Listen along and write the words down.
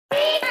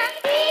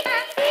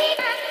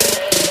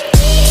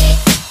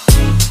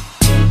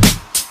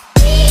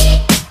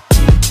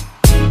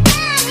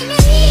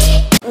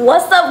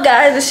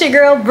guys, it's your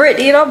girl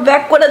Brittany and I'm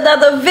back with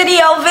another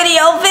video.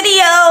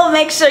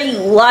 Make sure you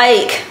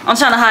like, I'm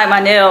trying to hide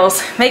my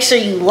nails. Make sure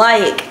you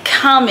like,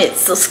 comment,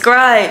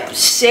 subscribe,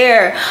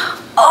 share,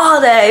 all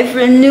that. If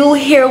you're new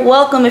here,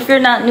 welcome. If you're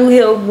not new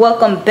here,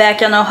 welcome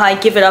back. Y'all know how I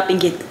give it up and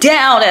get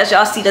down. As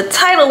y'all see the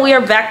title, we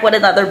are back with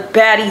another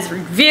Baddies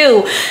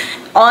review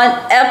on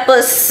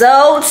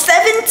episode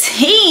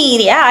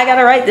 17. Yeah, I got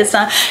it right this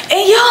time.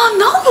 And y'all,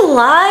 no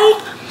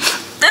lie,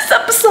 this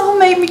episode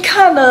made me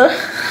kind of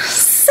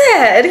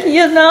sad,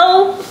 you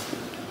know,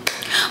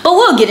 but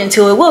we'll get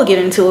into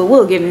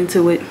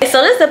it.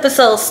 So this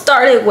episode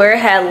started where it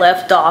had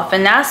left off,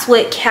 and that's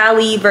with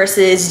Callie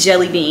versus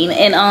Jelly Bean.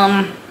 And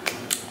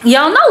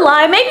y'all, no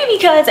lie, maybe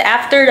because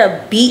after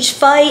the beach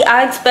fight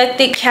I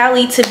expected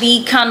Callie to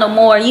be kind of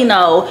more, you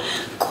know,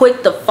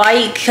 quick to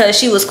fight, because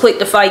she was quick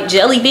to fight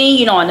Jelly Bean,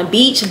 you know, on the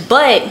beach.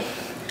 But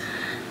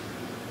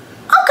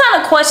I'm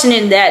kind of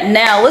questioning that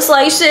now. It's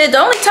like, shit, the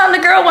only time the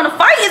girl want to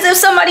fight is if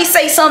somebody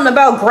say something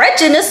about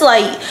Gretchen. It's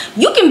like,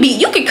 you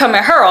can come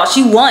at her all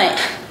she want,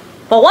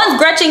 but once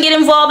Gretchen get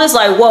involved, it's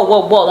like,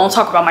 whoa, don't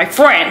talk about my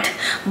friend.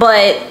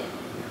 But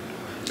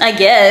I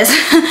guess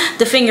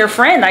defend your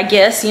friend, I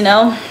guess, you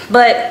know.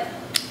 But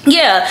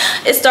yeah,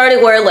 it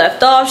started where it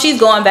left off. She's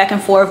going back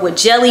and forth with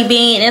Jelly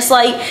Bean. It's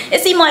like, it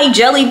seemed like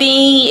Jelly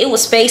Bean, it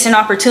was space and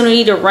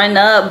opportunity to run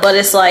up, but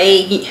it's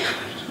like,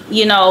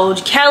 you know,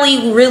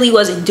 Callie really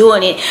wasn't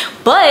doing it.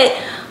 But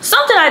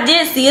something I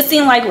did see, it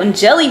seemed like when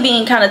Jelly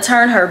Bean kind of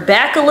turned her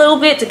back a little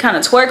bit to kind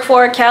of twerk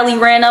for her, Callie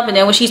ran up, and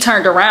then when she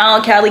turned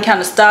around, Callie kind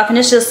of stopped. And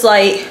it's just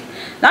like,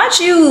 not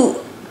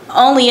you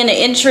only in the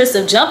interest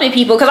of jumping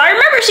people, because I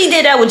remember she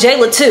did that with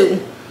Jayla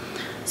too.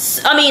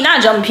 I mean,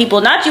 not jumping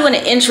people, not you in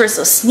the interest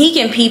of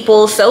sneaking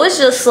people. So it's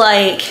just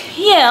like,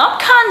 yeah, I'm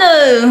kind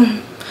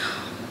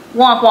of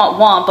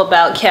womp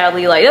about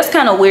Callie. Like, that's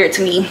kind of weird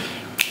to me.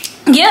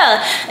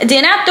 Yeah, and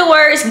then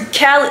afterwards,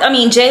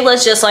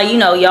 Jayla's just like, you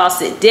know, y'all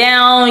sit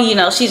down, you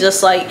know. She's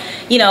just like,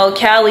 you know,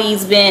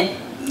 Callie's been,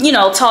 you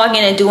know, talking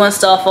and doing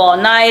stuff all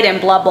night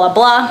and blah blah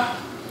blah.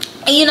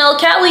 And you know,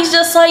 Callie's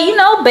just like, you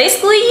know,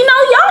 basically, you know,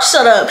 y'all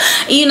shut up.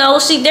 You know,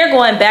 they're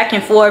going back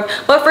and forth.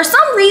 But for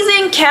some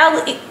reason,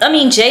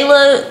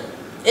 Jayla,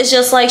 it's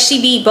just like she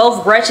beat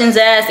both Gretchen's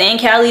ass and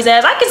Callie's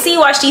ass. I can see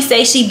why she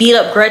say she beat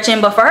up Gretchen,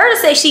 but for her to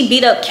say she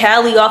beat up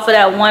Callie off of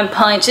that one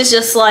punch, it's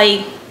just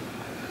like,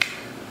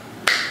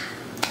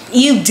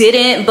 you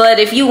didn't. But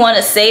if you want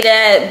to say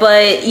that,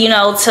 but you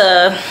know,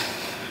 to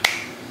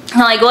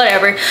like,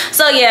 whatever.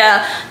 So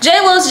yeah,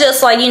 Jayla's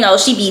just like, you know,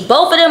 she beat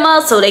both of them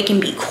up so they can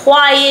be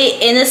quiet.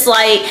 And it's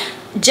like,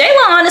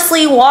 Jayla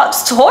honestly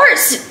walks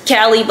towards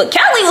Callie, but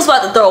Callie was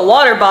about to throw a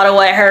water bottle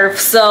at her.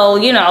 So,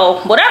 you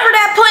know, whatever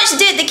that punch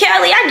did to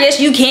Callie, I guess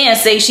you can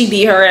say she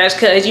beat her ass,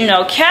 because, you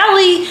know,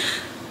 Callie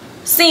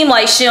seemed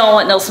like she don't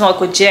want no smoke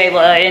with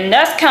Jayla, and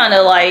that's kind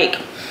of like.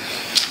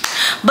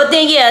 But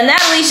then yeah,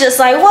 Natalie's just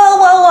like,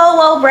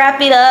 whoa,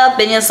 wrap it up.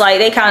 And it's like,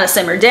 they kind of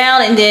simmer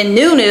down. And then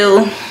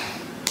Nunu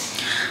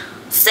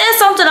says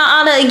something to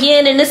Anna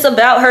again, and it's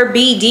about her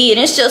BD. And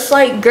it's just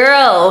like,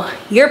 girl,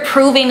 you're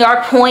proving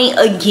our point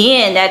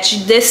again, that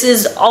this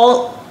is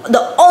all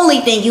the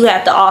only thing you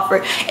have to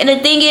offer. And the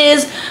thing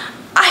is,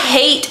 I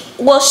hate,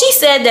 well, she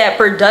said that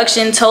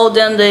production told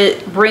them to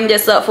bring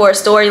this up for a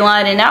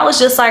storyline, and I was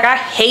just like, I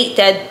hate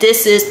that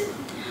this is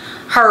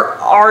her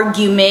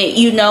argument,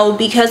 you know,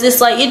 because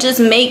it's like, it just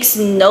makes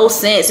no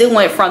sense. It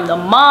went from the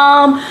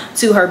mom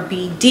to her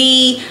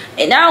BD,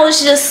 and now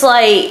it's just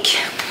like,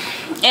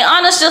 and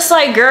Anna's just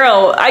like,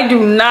 girl, I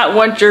do not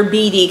want your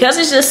BD. Because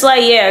it's just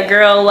like, yeah,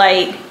 girl,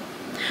 like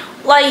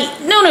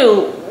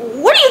Nunu,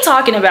 what are you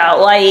talking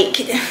about? Like,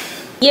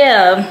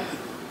 yeah,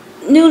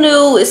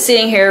 Nunu is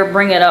sitting here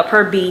bringing up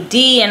her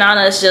BD, and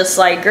Anna's just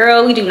like,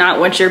 girl, we do not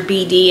want your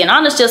BD. And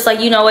Anna's just like,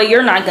 you know what,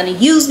 you're not going to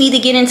use me to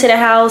get into the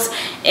house,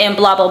 and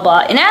blah blah blah.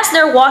 And as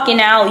they're walking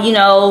out, you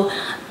know,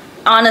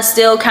 Anna's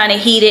still kind of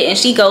heated, and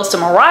she goes to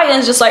Mariah and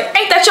is just like,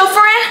 ain't that your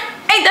friend?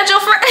 Ain't that your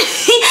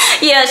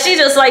friend? Yeah, she's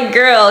just like,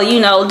 girl, you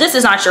know, this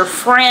is not your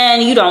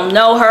friend. You don't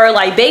know her.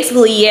 Like,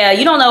 basically, yeah,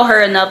 you don't know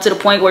her enough to the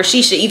point where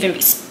she should even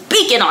be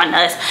speaking on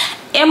us.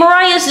 And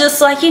Mariah's just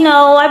like, you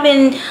know,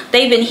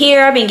 they've been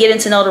here, I've been getting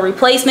to know the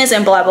replacements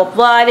and blah blah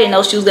blah. I didn't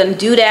know she was gonna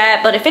do that,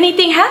 but if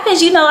anything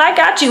happens, you know, I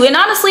got you. And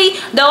honestly,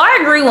 though, I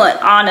agree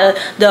with Anna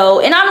though.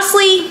 And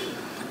honestly,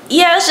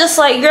 yeah, it's just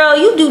like, girl,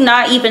 you do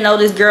not even know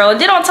this girl. And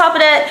then on top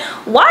of that,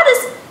 why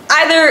does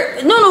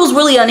either Nunu's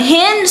really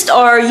unhinged,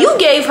 or you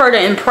gave her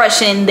the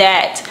impression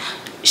that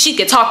she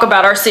could talk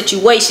about our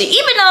situation,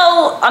 even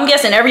though I'm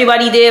guessing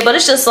everybody did. But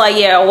it's just like,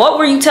 yeah, what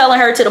were you telling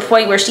her to the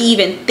point where she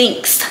even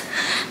thinks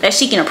that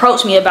she can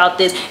approach me about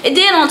this? And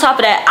then on top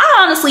of that,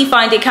 I honestly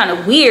find it kind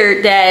of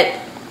weird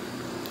that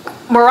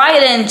Mariah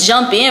didn't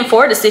jump in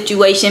for the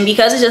situation,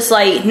 because it's just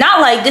like, not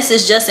like this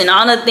is just an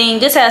Anna thing.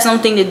 This has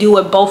something to do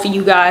with both of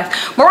you guys.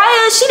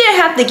 Mariah, she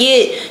didn't have to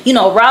get, you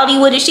know, rowdy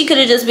with it. She could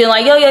have just been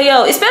like,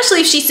 yo,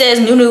 especially if she says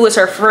Nunu was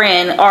her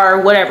friend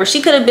or whatever.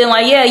 She could have been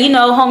like, yeah, you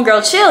know,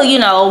 homegirl, chill, you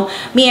know,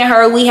 me and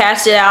her, we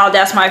hashed it out.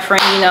 That's my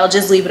friend, you know,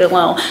 just leave it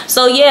alone.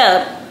 So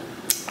yeah,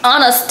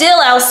 Anna's still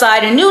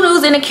outside and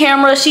Nunu's in the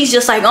camera. She's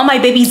just like, oh my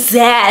baby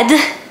Zad,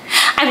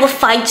 I will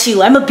fight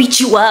you, I'm gonna beat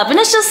you up. And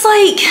it's just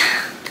like,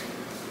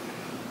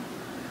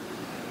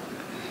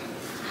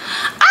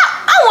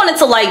 I wanted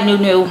to like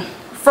Nunu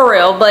for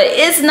real, but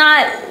it's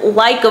not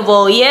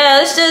likable.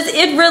 Yeah, it's just,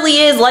 it really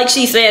is, like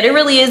she said, it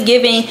really is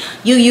giving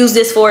you use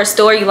this for a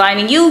storyline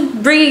and you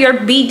bring your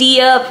BD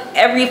up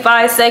every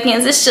 5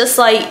 seconds. It's just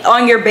like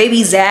on your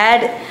baby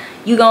Zad,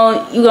 you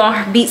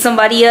gonna beat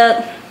somebody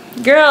up.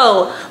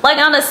 Girl, like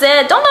Anna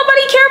said, don't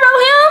nobody care about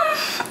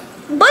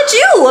him but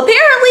you.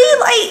 Apparently,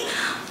 like,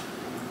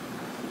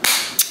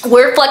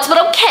 weird flex, but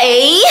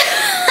okay.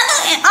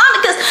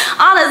 And because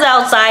Anna's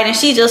outside and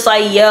she's just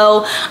like,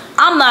 yo,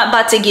 I'm not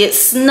about to get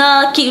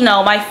snuck, you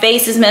know, my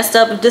face is messed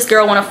up. If this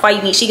girl want to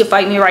fight me, she can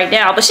fight me right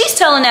now. But she's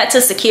telling that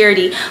to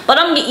security. But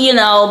I'm, you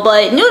know,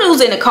 but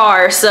Nunu's in the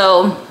car,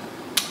 so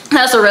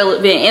that's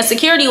irrelevant, and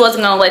security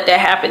wasn't gonna let that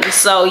happen.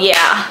 So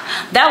yeah,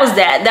 that was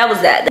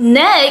that.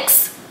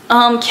 Next,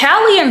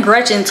 Callie and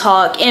Gretchen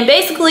talk, and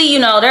basically, you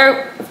know,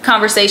 their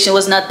conversation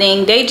was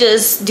nothing. They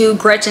just do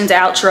Gretchen's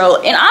outro,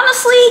 and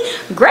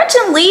honestly,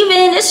 Gretchen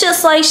leaving, it's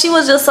just like she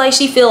was just like,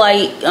 she feel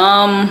like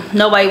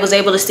nobody was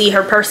able to see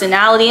her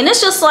personality, and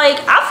it's just like,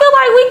 I feel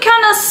like we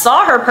kind of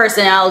saw her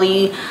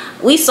personality.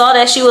 We saw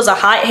that she was a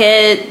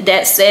hothead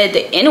that said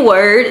the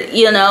N-word,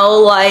 you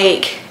know,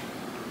 like,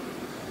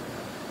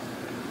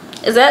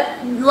 is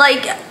that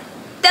like,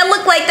 that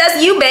look like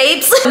that's you,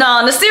 babes? No,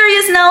 on a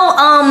serious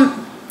note,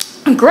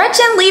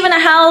 Gretchen leaving the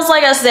house,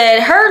 like I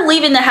said, her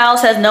leaving the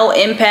house has no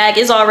impact.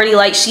 It's already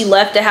like she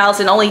left the house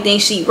and the only thing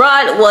she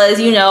brought was,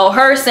 you know,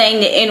 her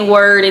saying the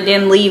N-word and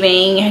then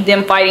leaving,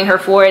 them fighting her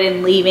for it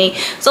and leaving.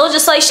 So it's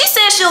just like, she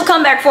said she'll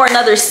come back for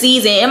another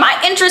season. Am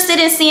I interested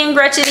in seeing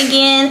Gretchen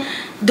again?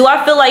 Do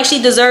I feel like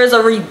she deserves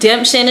a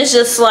redemption? It's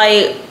just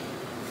like,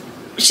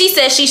 she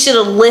said she should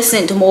have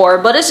listened more,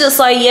 but it's just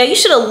like, yeah, you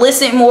should have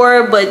listened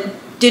more, but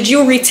did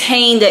you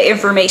retain the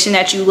information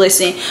that you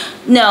listened?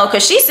 No,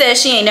 because she said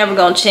she ain't never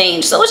gonna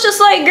change. So it's just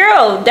like,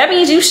 girl, that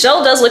means you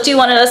showed us what you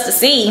wanted us to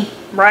see,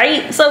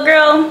 right? So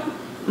girl,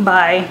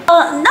 bye.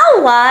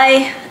 No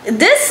lie,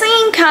 this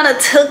scene kind of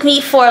took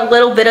me for a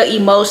little bit of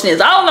emotions.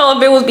 I don't know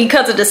if it was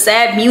because of the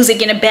sad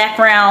music in the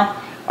background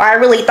or I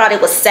really thought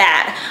it was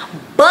sad,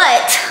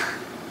 but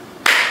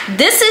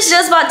this is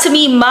just about, to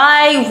me,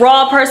 my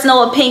raw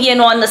personal opinion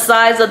on the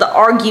sides of the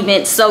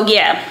argument. So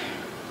yeah.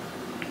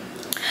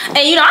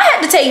 And you know, I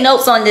had to take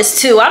notes on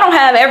this too. I don't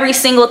have every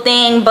single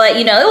thing, but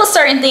you know, there was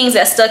certain things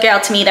that stuck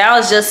out to me that I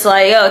was just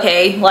like,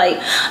 okay,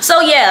 like, so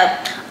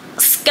yeah,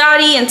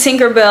 Scotty and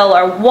Tinkerbell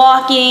are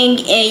walking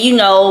and you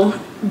know,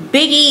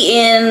 Biggie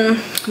and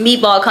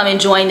Meatball come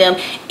and join them,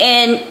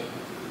 and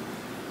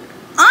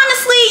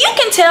honestly, you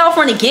can tell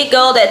from the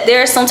get-go that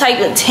there's some type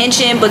of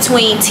tension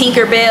between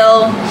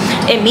Tinkerbell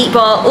and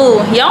Meatball.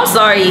 Ooh, y'all,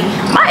 sorry,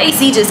 my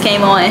AC just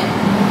came on.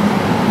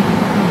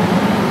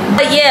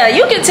 But yeah,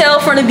 you can tell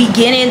from the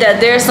beginning that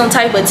there's some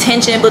type of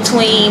tension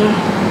between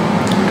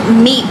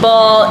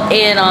Meatball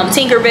and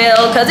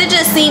Tinkerbell, because it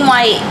just seemed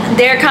like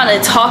they're kind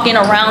of talking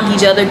around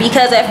each other.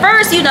 Because at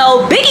first, you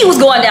know, Biggie was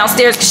going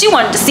downstairs because she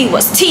wanted to see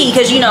what's tea,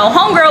 because you know,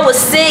 homegirl was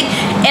sick,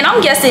 and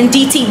I'm guessing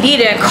DTV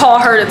didn't call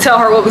her to tell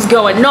her what was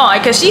going on,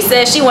 because she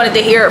said she wanted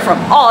to hear it from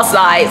all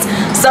sides.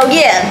 So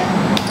yeah,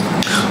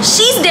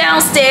 she's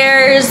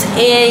downstairs,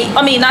 and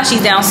I mean, not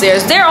she's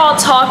downstairs, they're all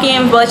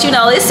talking, but you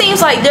know, it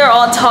seems like they're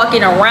all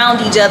talking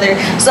around each other.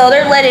 So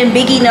they're letting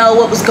Biggie know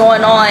what was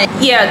going on.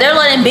 Yeah, they're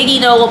letting Biggie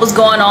know what was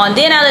going on.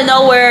 Then out of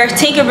nowhere,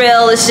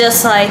 Tinkerbell is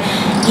just like,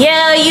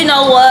 yeah, you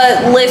know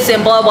what,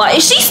 listen, blah blah,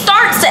 and she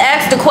starts to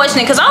ask the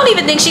question, because I don't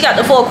even think she got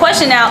the full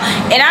question out,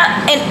 and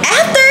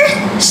after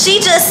she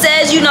just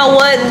says, you know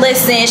what,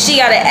 listen, she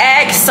gotta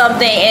ask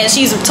something, and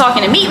she's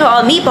talking to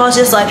Meatball. Meatball's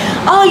just like,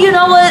 oh, you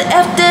know what,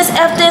 F this,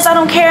 I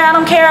don't care,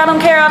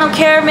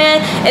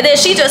 man. And then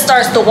she just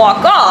starts to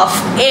walk off,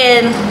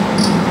 and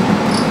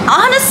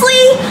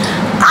honestly,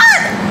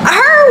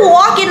 her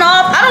walking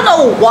off, I don't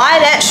know why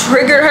that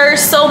triggered her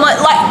so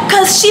much, like,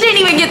 because she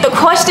didn't even get the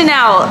question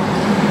out.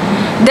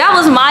 That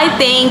was my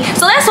thing.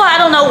 So that's why I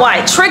don't know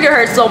why it triggered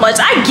her so much.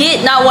 I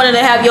get not wanting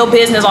to have your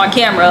business on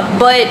camera,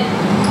 but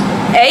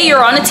A,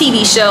 you're on a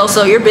TV show,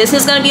 so your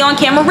business is gonna be on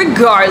camera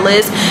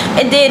regardless.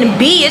 And then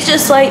B, it's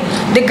just like,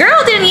 the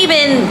girl didn't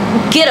even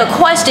get a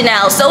question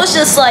out. So it's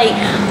just like,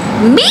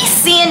 me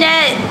seeing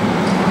that,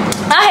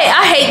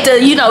 I hate to,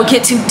 you know,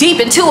 get too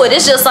deep into it.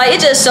 It's just like, it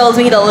just shows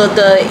me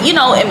the you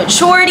know,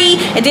 immaturity.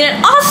 And then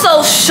it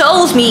also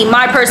shows me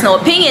my personal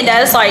opinion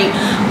that it's like,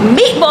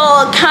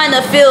 Meatball kind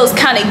of feels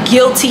kind of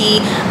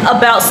guilty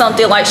about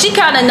something. Like, she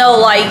kind of know,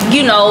 like,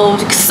 you know,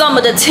 some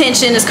of the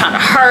tension is kind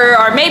of her,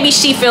 or maybe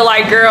she feel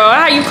like, girl,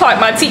 how you caught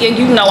my tea and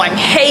you know I'm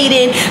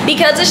hating,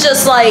 because it's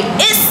just like,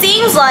 it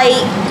seems like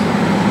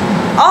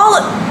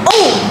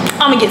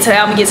I'm gonna get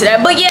to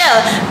that, but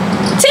yeah,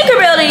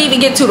 Tinkerbell didn't even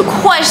get to the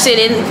question,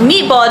 and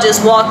Meatball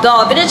just walked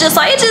off, and it's just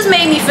like, it just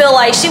made me feel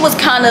like she was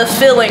kind of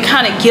feeling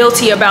kind of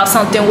guilty about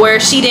something where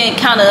she didn't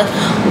kind of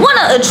want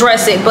to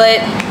address it.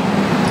 But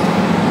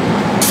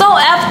so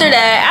after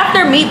that,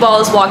 after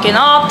Meatball is walking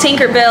off,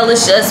 Tinkerbell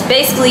is just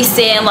basically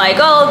saying like,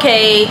 oh,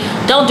 okay,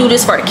 don't do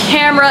this for the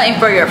camera and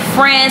for your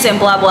friends and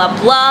blah blah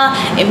blah.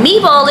 And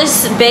Meatball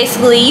is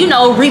basically, you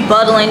know,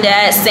 rebuttaling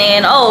that,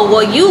 saying, oh,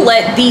 well, you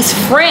let these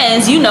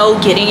friends, you know,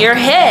 get in your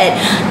head.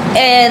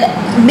 And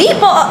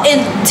Meatball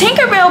and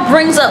Tinkerbell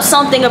brings up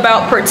something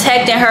about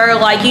protecting her,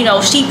 like, you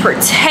know, she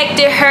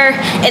protected her,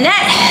 and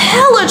that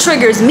hella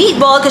triggers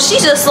Meatball, because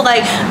she's just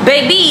like,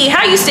 baby,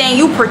 how you saying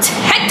you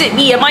protected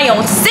me in my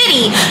own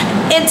city?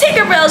 And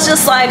Tinkerbell's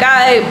just like,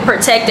 I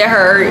protected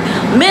her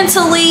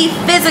mentally,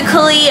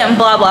 physically, and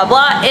blah blah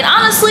blah. And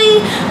honestly,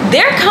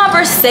 their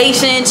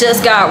conversation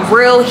just got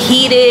real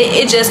heated.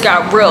 It just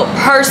got real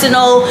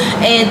personal,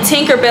 and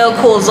Tinkerbell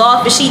cools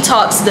off and she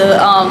talks to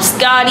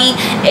Scotty,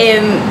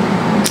 and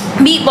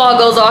Meatball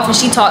goes off and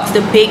she talks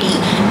to Biggie.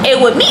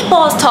 And when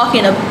Meatball's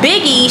talking to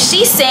Biggie,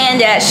 she's saying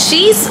that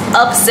she's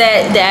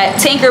upset that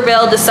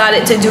Tinkerbell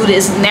decided to do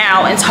this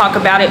now and talk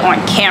about it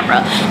on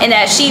camera, and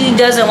that she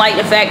doesn't like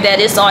the fact that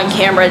it's on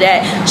camera,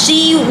 that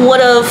she would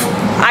have,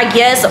 I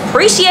guess,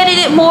 appreciated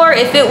it more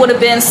if it would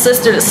have been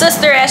sister to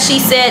sister, as she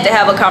said, to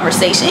have a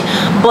conversation.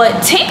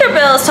 But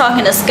Tinkerbell is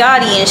talking to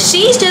Scotty, and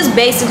she's just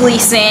basically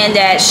saying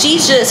that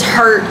she's just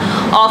hurt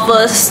off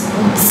of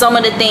some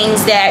of the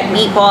things that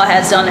Meatball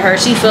has done to her.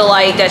 She feels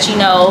like that, you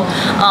know,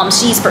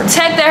 she's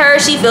protected her.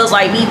 She feels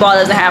like Meatball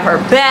doesn't have her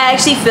back.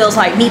 She feels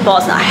like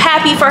Meatball's not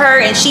happy for her,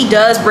 and she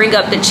does bring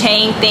up the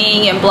chain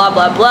thing and blah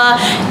blah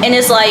blah. And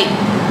it's like,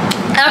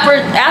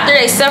 after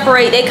they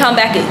separate, they come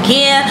back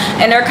again,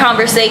 and their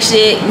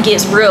conversation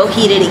gets real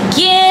heated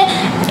again.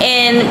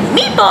 And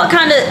Meatball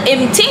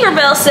and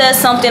Tinkerbell says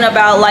something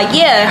about like,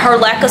 yeah, her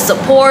lack of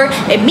support,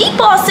 and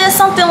Meatball says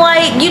something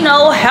like, you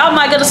know, how am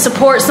I gonna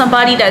support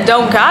somebody that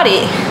don't got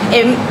it?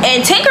 And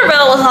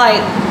Tinkerbell was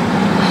like,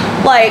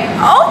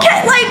 okay,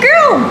 like,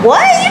 girl,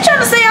 what? You trying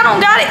to say I don't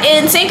got it?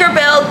 And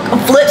Tinkerbell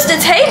flips the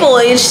table,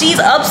 and she's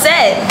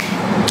upset.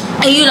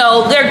 And, you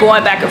know, they're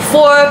going back and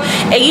forth,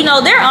 and, you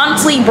know, they're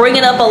honestly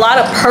bringing up a lot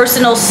of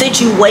personal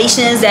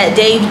situations that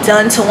they've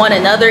done to one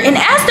another. And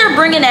as they're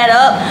bringing that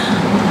up,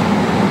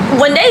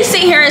 when they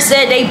sit here and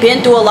said they've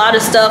been through a lot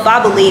of stuff,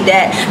 I believe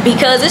that,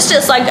 because it's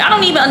just like, I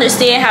don't even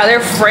understand how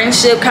their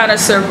friendship kind of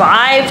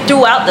survived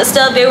throughout the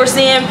stuff they were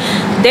saying.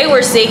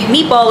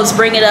 Meatball was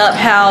bringing up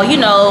how, you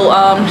know,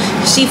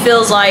 she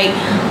feels like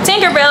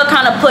Tinkerbell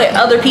kind of put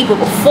other people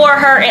before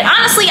her. And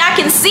honestly, I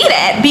can see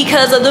that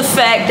because of the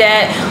fact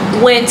that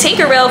when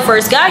Tinkerbell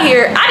first got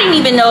here, I didn't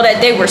even know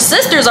that they were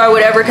sisters or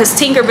whatever, because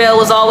Tinkerbell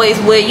was always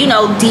with, you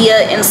know,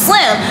 Dia and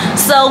Slim.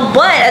 So,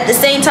 but at the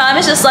same time,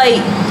 it's just like,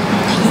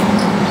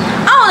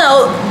 I don't know,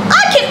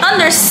 I can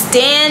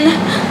understand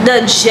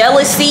the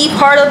jealousy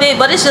part of it,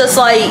 but it's just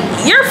like,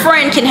 your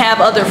friend can have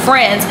other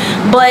friends.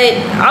 But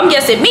I'm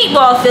guessing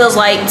Meatball feels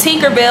like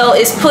Tinkerbell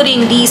is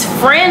putting these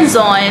friends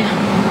on,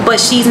 but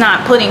she's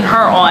not putting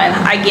her on,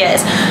 I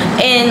guess.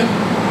 And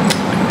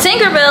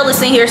Tinkerbell is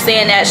sitting here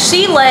saying that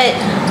she let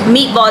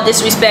Meatball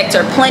disrespect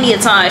her plenty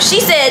of times. She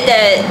said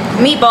that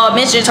Meatball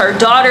mentioned her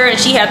daughter, and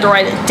she had to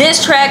write a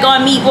diss track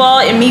on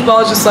Meatball, and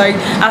Meatball's just like,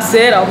 I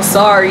said I was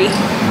sorry.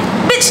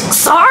 Bitch,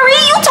 sorry?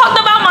 You talked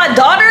about my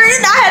daughter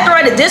and I had to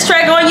write a diss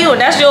track on you,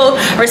 and that's your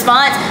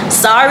response?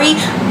 Sorry?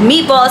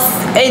 Meatball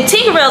and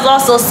Tinkerbell's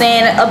also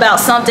saying about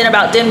something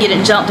about them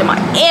getting jumped in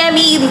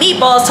Miami.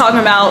 Meatball's talking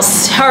about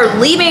her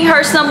leaving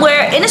her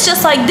somewhere, and it's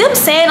just like, them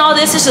saying all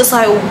this, it's just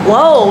like,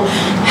 whoa,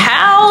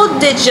 how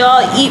did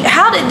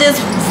this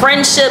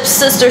friendship,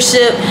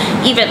 sistership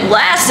even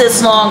last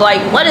this long? Like,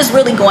 what is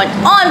really going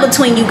on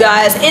between you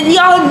guys? And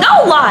y'all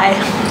know why.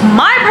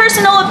 My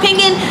personal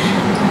opinion,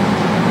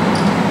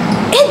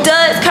 it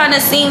does kind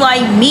of seem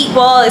like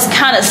Meatball is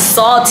kind of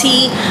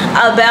salty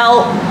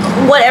about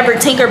whatever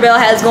Tinkerbell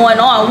has going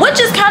on, which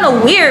is kind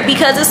of weird,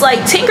 because it's like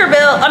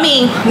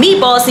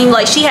Meatball seemed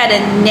like she had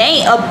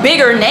a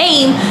bigger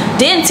name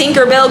than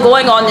Tinkerbell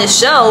going on this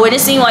show, and it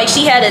seemed like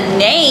she had a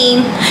name.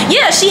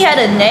 Yeah, she had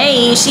a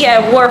name, she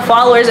had more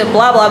followers and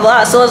blah blah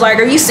blah. So it's like,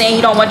 are you saying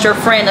you don't want your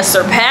friend to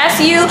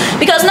surpass you?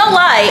 Because no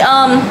lie,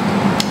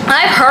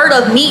 I've heard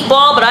of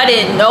Meatball, but I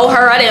didn't know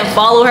her, I didn't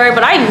follow her,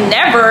 but I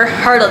never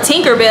heard of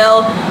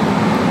Tinkerbell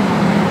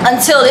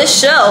until this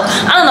show.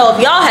 I don't know if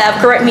y'all have,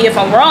 correct me if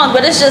I'm wrong,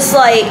 but it's just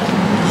like,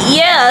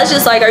 yeah, it's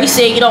just like, are you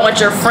saying you don't want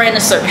your friend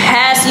to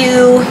surpass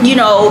you? You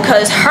know,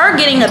 because her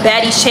getting the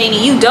Baddies chain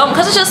and you don't,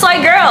 because it's just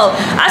like, girl,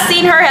 I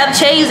seen her have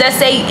chains that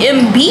say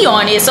MB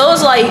on it, so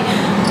it's like,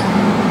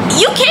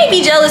 you can't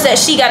be jealous that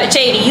she got a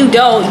chain and you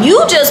don't.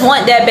 You just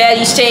want that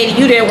Baddies chain and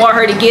you didn't want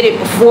her to get it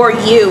before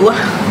you.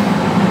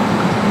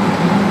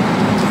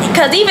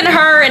 Because even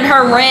her and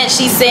her rant,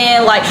 she's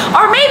saying like,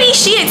 or maybe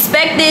she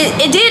expected,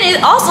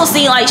 it also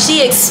seemed like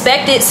she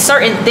expected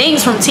certain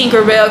things from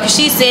Tinkerbell, because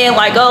she's saying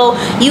like, oh,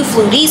 you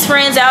flew these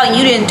friends out and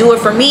you didn't do it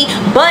for me.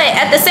 But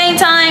at the same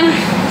time,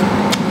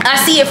 I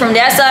see it from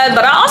that side,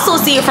 but I also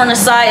see it from the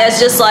side as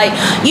just like,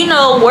 you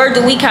know, where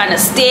do we kind of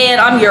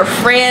stand? I'm your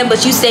friend,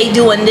 but you stay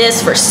doing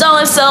this for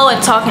so-and-so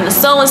and talking to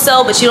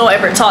so-and-so, but you don't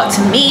ever talk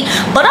to me.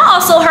 But I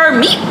also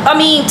heard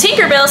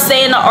Tinkerbell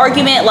say in the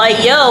argument,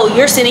 like, yo,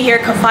 you're sitting here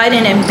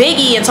confiding in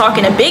Biggie and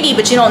talking to Biggie,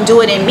 but you don't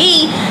do it in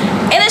me.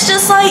 And it's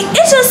just like,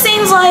 it just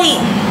seems like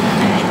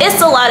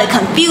it's a lot of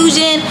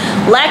confusion,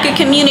 lack of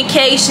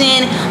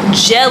communication,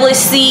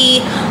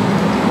 jealousy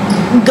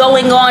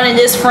going on in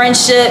this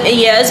friendship. And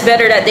yeah, it's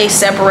better that they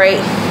separate.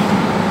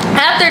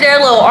 After their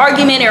little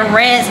argument and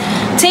rants,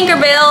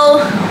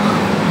 Tinkerbell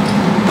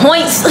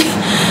points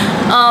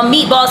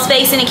Meatball's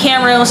face in the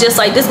camera and was just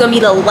like, this is gonna be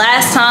the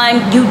last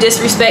time you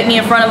disrespect me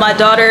in front of my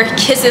daughter.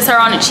 Kisses her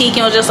on the cheek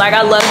and was just like,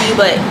 I love you,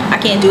 but I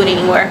can't do it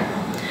anymore.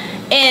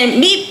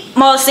 And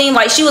Meatball seemed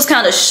like she was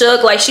kind of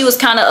shook, like she was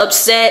kind of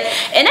upset,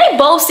 and they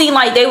both seemed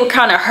like they were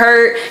kind of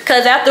hurt,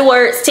 because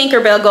afterwards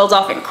Tinkerbell goes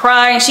off and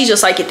cries, and she's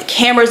just like, get the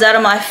cameras out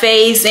of my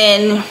face.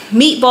 And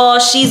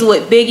Meatball, she's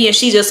with Biggie, and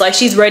she's just like,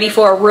 she's ready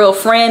for a real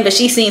friend, but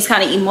she seems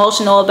kind of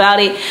emotional about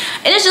it.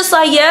 And it's just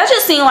like, yeah, it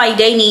just seemed like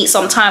they need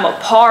some time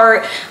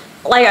apart.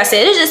 Like I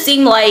said, it just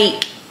seemed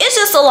like it's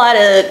just a lot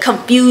of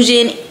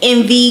confusion,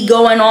 envy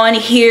going on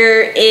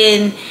here.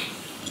 And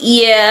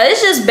yeah,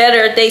 it's just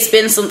better if they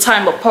spend some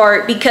time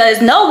apart,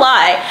 because no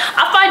lie,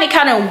 I find it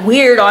kind of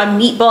weird on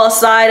Meatball's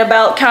side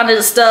about kind of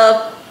the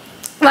stuff.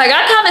 Like,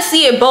 I kind of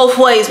see it both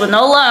ways, but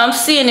no lie, I'm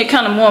seeing it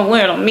kind of more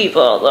weird on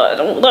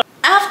Meatball.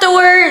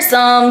 Afterwards,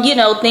 you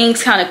know,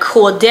 things kind of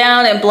cooled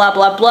down and blah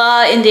blah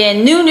blah, and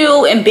then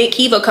Nunu and Big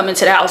Kiva come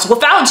into the house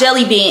without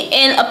Jelly Bean,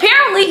 and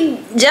apparently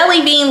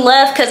Jelly Bean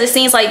left because it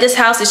seems like this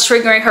house is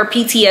triggering her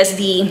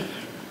PTSD.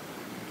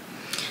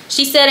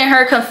 She said in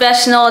her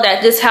confessional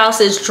that this house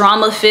is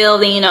drama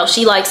filled, and you know,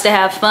 she likes to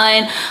have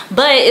fun,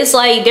 but it's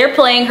like they're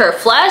playing her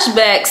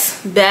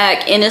flashbacks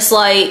back, and it's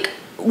like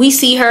we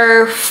see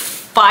her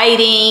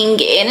fighting,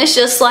 and it's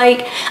just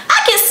like,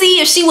 I can see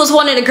if she was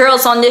one of the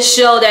girls on this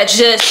show that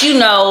just, you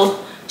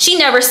know, she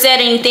never said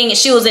anything and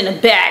she was in the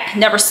back,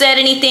 never said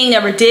anything,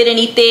 never did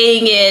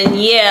anything,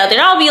 and yeah, then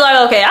I'll be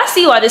like, okay, I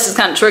see why this is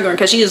kind of triggering,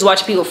 because she just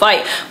watching people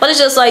fight. But it's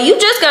just like, you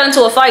just got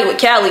into a fight with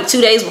Callie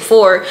 2 days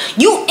before.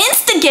 You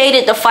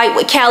instigated the fight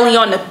with Callie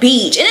on the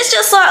beach, and it's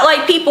just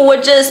like people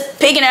were just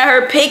picking at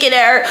her.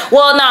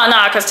 Well,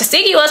 nah, because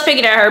Tasiki was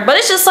picking at her, but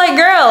it's just like,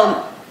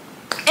 girl.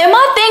 And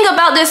my thing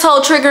about this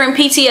whole triggering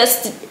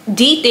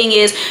PTSD thing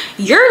is,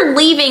 you're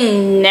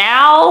leaving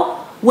now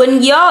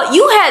when you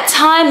had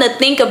time to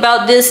think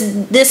about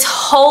this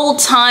whole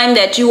time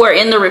that you were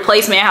in the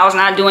replacement house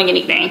not doing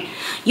anything.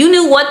 You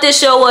knew what this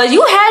show was.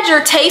 You had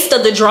your taste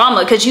of the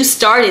drama because you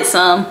started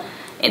some,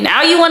 and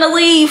now you want to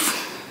leave.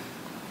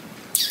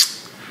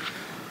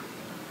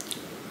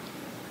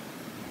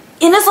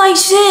 And it's like,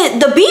 shit,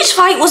 the beach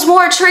fight was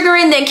more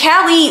triggering than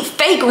Callie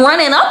fake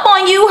running up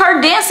on you, her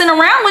dancing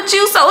around with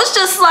you. So it's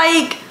just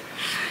like,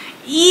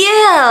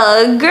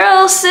 yeah,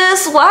 girl,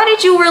 sis, why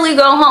did you really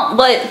go home?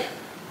 But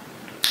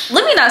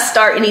let me not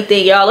start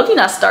anything, y'all. Let me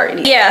not start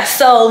anything. Yeah,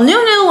 so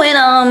Nunu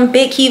and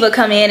Big Kiva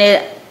come in,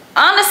 and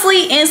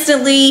honestly,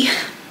 instantly,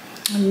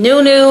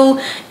 Nunu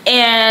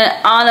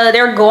and Anna,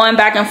 they're going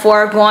back and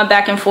forth.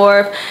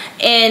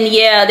 And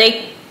yeah,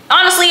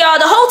 honestly, y'all,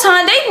 the whole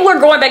time they were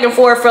going back and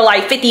forth for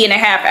like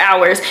 50.5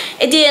 hours.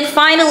 And then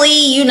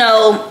finally, you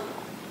know,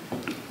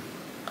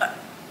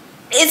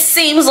 it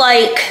seems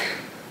like,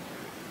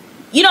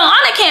 you know,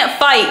 Anna can't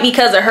fight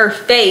because of her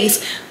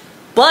face,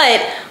 but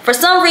for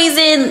some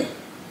reason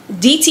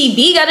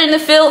DTB got in the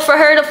field for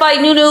her to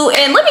fight Nunu.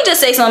 And let me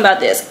just say something about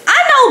this.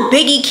 I know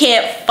Biggie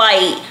can't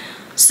fight,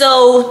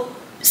 so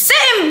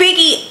setting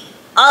Biggie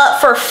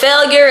up for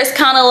failure is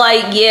kind of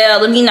like, yeah,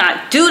 let me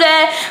not do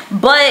that.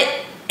 But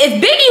if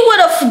Biggie would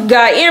have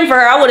got in for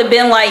her, I would have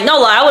been like, no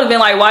lie, I would have been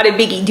like, why did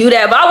Biggie do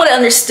that? But I would have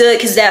understood,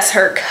 because that's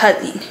her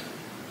cousin.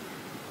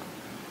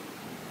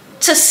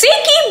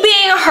 Tasiki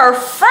being her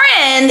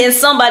friend and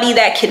somebody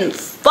that can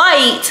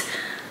fight,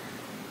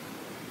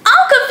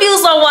 I'm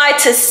confused on why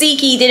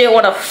Tasiki didn't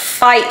want to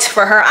fight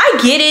for her. I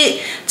get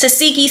it.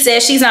 Tasiki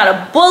says she's not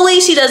a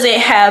bully, she doesn't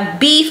have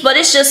beef, but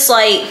it's just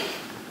like,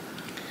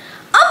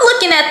 I'm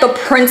looking at the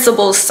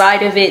principal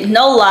side of it,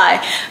 no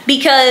lie,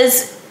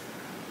 because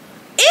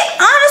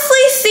it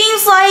honestly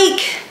seems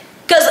like,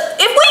 because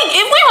if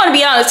we want to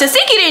be honest,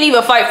 Tasiki didn't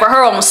even fight for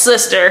her own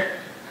sister.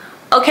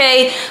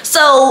 Okay,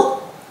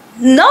 so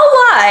no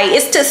lie,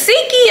 is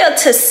Tasiki a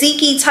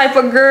Tasiki type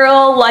of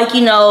girl? Like,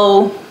 you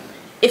know,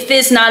 if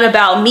it's not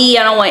about me,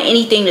 I don't want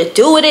anything to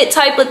do with it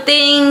type of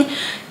thing.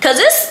 Because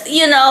it's,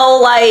 you know,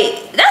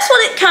 like, that's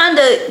what it kind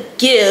of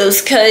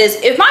gives. Because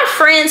if my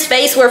friend's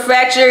face were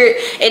fractured,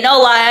 and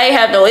no lie, I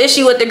have no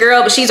issue with the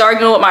girl, but she's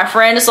arguing with my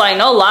friend, it's like,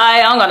 no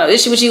lie, I don't got no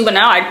issue with you, but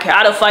now I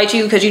gotta fight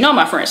you because you know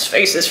my friend's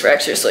face is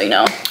fractured, so you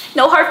know.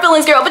 No hard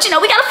feelings, girl, but you know,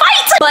 we gotta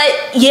fight.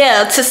 But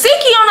yeah,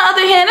 Tasiki on the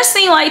other hand, it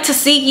seems like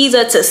Tasiki's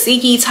a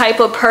Tasiki type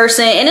of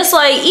person. And it's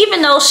like,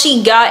 even though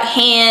she got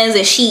hands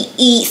and she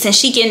eats and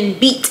she can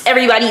beat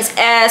everybody's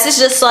ass, it's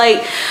just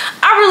like,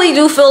 I really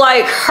do feel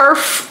like her,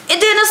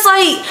 and then it's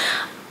like,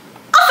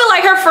 I feel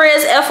like her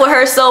friends F with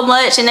her so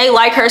much and they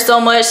like her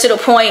so much to the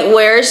point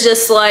where it's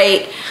just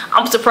like,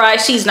 I'm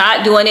surprised she's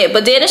not doing it.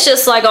 But then it's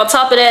just like, on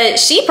top of that,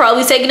 she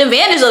probably taking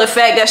advantage of the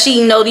fact that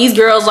she know these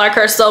girls like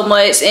her so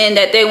much and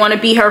that they want to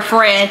be her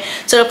friend,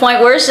 to the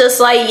point where it's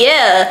just like,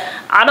 yeah,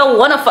 I don't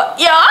want to fight.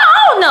 Yeah,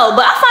 I don't know,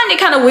 but I find it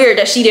kind of weird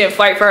that she didn't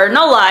fight for her,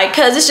 no lie,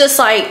 because it's just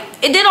like,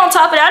 and then on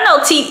top of that, I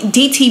know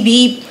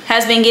DTB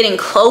has been getting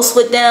close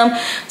with them,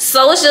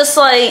 so it's just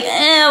like,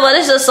 but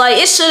it's just like,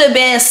 it should have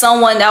been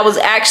someone that was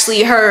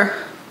actually her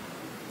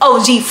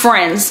OG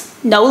friends,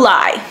 no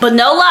lie. But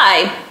no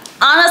lie,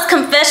 Anna's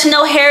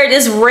confessional hair,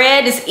 this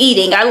red, is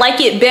eating. I like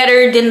it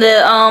better than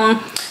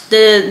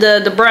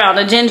the brown,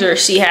 the ginger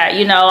she had.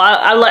 You know,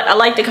 I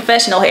like the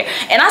confessional hair.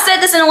 And I said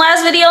this in the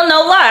last video,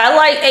 no lie, I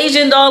like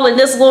Asian doll with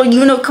this little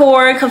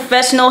unicorn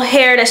confessional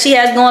hair that she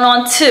has going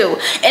on too.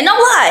 And no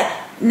lie,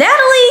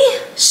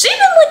 Natalie, she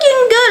been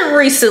looking good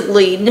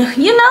recently.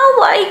 You know,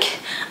 like,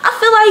 I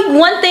feel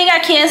like one thing I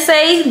can't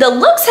say, the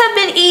looks have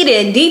been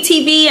eating.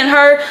 DTB and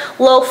her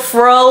little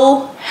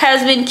fro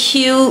has been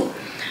cute.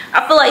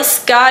 I feel like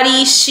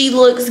Scotty, she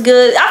looks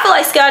good. I feel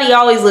like Scotty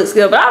always looks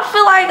good, but I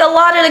feel like a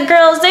lot of the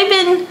girls, they've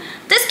been,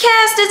 this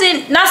cast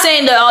isn't, not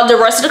saying that all the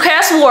rest of the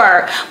cast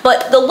were,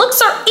 but the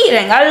looks are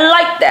eating. I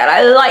like that.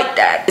 I like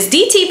that. As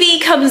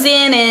DTB comes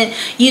in and,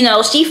 you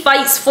know, she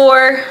fights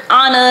for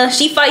Anna.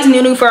 She fights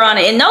Nunu for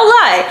Anna. And no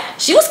lie,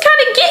 she was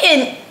kind of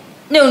getting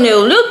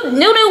Nunu.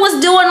 Nunu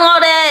was doing all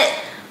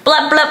that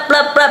blah blah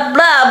blah blah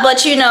blah,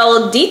 but you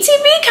know,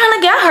 DTB kind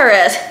of got her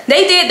ass.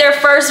 They did their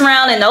first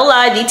round and no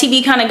lie,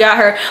 DTB kind of got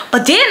her,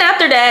 but then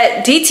after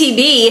that,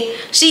 DTB,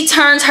 she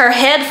turns her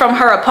head from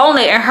her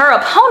opponent and her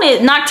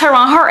opponent knocked her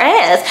on her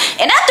ass.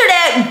 And after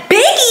that,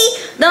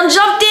 Biggie done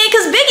jumped in,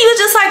 because Biggie was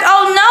just like,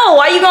 oh no,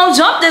 why you gonna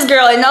jump this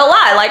girl? And no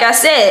lie, like I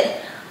said,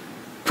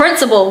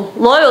 principle,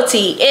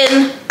 loyalty.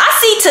 And I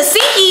see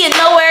Tasiki and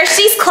nowhere,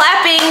 she's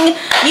clapping,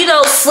 you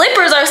know,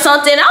 slippers or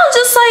something. I was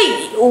just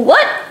like,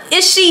 what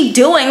is she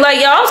doing? Like,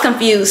 y'all, I was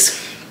confused,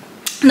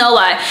 no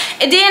lie.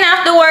 And then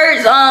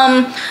afterwards,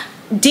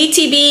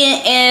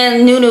 DTB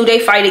and Nunu, they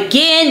fight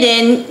again.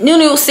 Then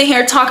Nunu was sitting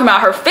here talking about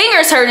her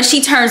fingers hurt and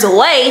she turns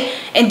away,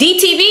 and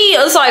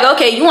DTB was like,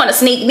 okay, you want to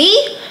sneak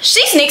me?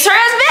 She sneaks her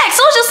ass back.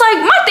 So it's just like,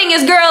 my thing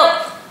is, girl,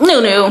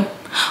 Nunu,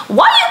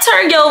 why you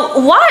turn your,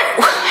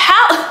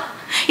 how,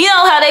 you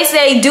know how they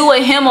say do a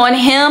him on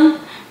him?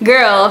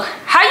 Girl,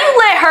 how you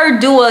let her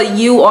do a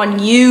you on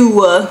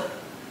you?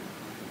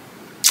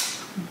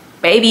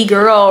 Baby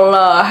girl,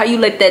 how you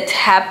let that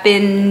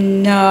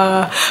happen?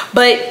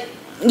 But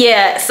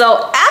yeah,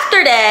 so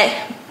after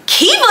that,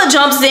 Kiva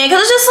jumps in,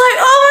 because it's just like,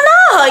 oh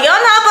no,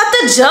 y'all not about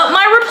to jump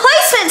my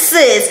replacement,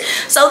 sis.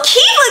 So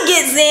Kiva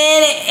gets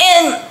in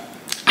and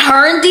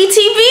her and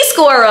DTV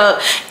score up.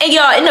 And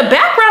y'all, in the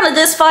background of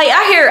this fight,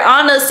 I hear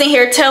Anna sitting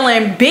here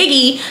telling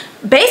Biggie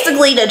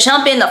basically to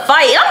jump in the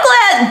fight. And I'm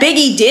glad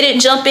Biggie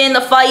didn't jump in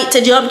the fight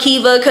to jump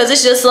Kiva, because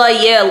it's just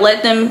like, yeah,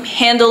 let them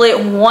handle it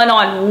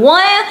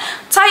one-on-one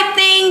type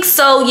thing.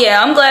 So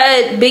yeah, I'm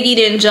glad Biggie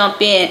didn't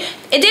jump in.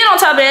 And then on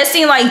top of that, it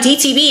seemed like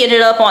DTV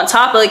ended up on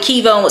top of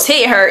Kiva and was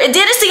hitting her. And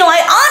then it seemed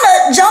like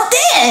Anna jumped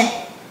in.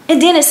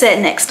 And then it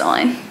said next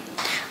on.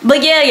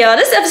 But yeah, y'all,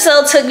 this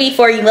episode took me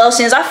for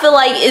emotions. I feel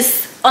like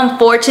it's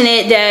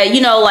unfortunate that, you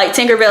know, like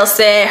Tinkerbell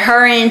said,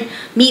 her and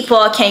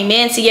Meatball came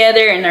in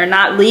together and they're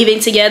not leaving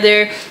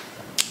together.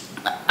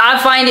 I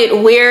find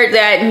it weird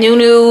that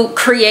Nunu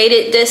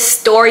created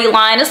this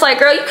storyline. It's like,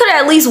 girl, you could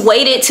have at least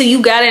waited till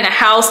you got in a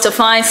house to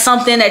find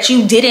something that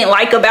you didn't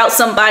like about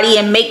somebody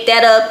and make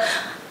that up.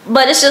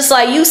 But it's just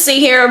like, you sit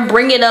here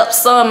bringing up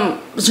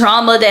some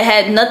drama that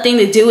had nothing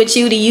to do with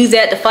you to use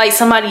that to fight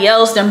somebody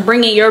else, then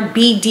bringing your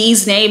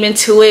BD's name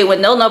into it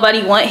when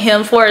nobody want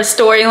him for a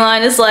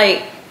storyline. It's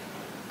like,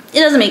 it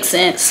doesn't make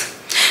sense.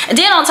 And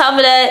then on top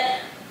of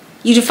that,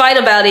 you fight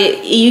about it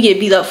and you get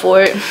beat up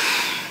for it.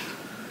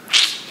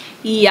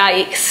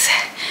 Yikes.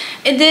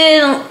 And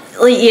then,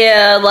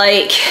 yeah,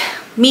 like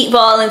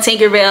Meatball and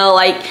Tinkerbell,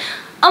 like,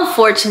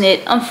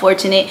 unfortunate.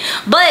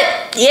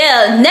 But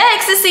yeah,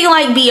 next it seemed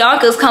like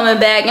Bianca's coming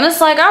back, and it's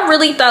like, I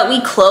really thought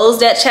we closed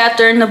that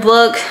chapter in the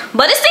book,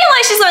 but it seemed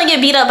like she's gonna get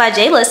beat up by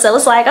Jayla, so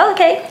it's like,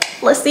 okay,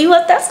 let's see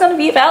what that's gonna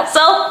be about.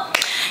 So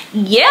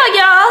yeah,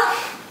 y'all,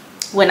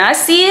 when I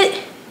see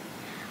it,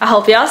 I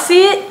hope y'all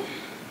see it.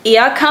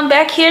 Y'all come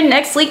back here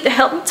next week to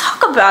help me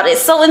talk about it.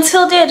 So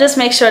until then, just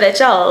make sure that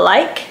y'all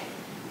like,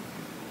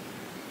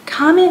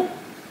 comment,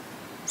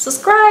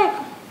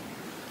 subscribe,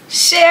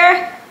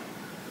 share,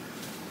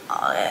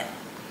 all that.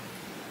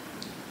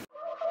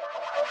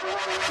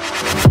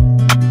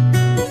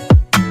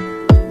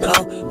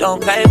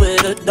 Don't play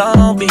with it,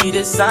 don't be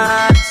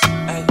dishonest.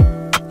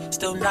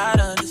 Still not